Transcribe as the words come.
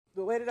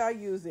the way that I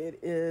use it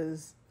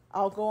is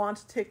I'll go on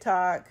to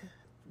TikTok,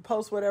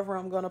 post whatever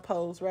I'm going to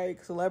post,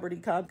 right?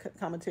 Celebrity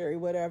commentary,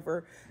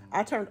 whatever.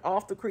 I turned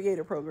off the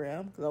creator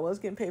program because I was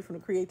getting paid from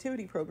the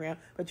creativity program,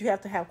 but you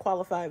have to have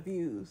qualified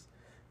views.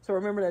 So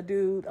remember that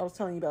dude I was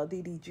telling you about,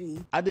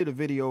 DDG? I did a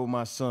video with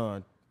my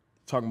son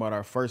talking about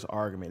our first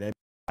argument. That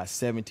got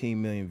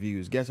 17 million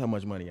views. Guess how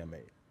much money I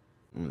made?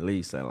 At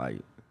least at like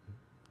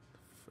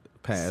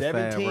past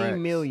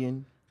 17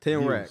 million 10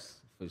 views.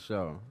 racks for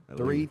sure.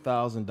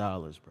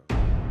 $3,000,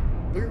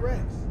 bro. 3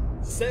 racks.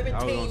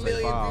 17 million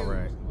views.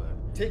 Racks,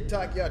 but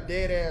TikTok, y'all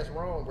dead ass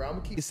wrong, bro. I'm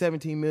gonna keep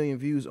 17 million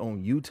views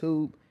on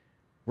YouTube.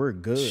 We're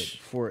good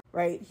for it.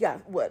 Right? Yeah,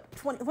 what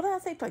did I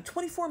say? Like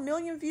 24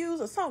 million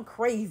views or some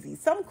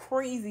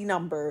crazy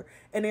number,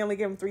 and they only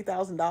give him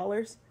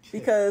 $3,000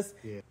 because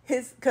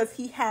because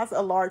he has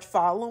a large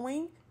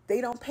following.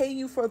 They don't pay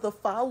you for the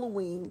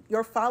following,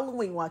 your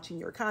following watching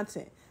your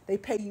content. They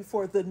pay you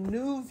for the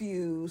new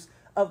views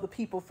of the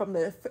people from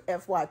the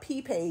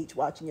FYP page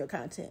watching your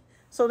content.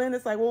 So then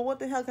it's like, well, what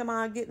the hell am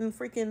I getting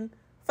freaking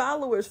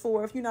followers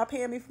for if you're not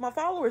paying me for my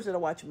followers that are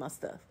watching my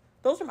stuff?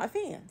 Those are my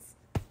fans.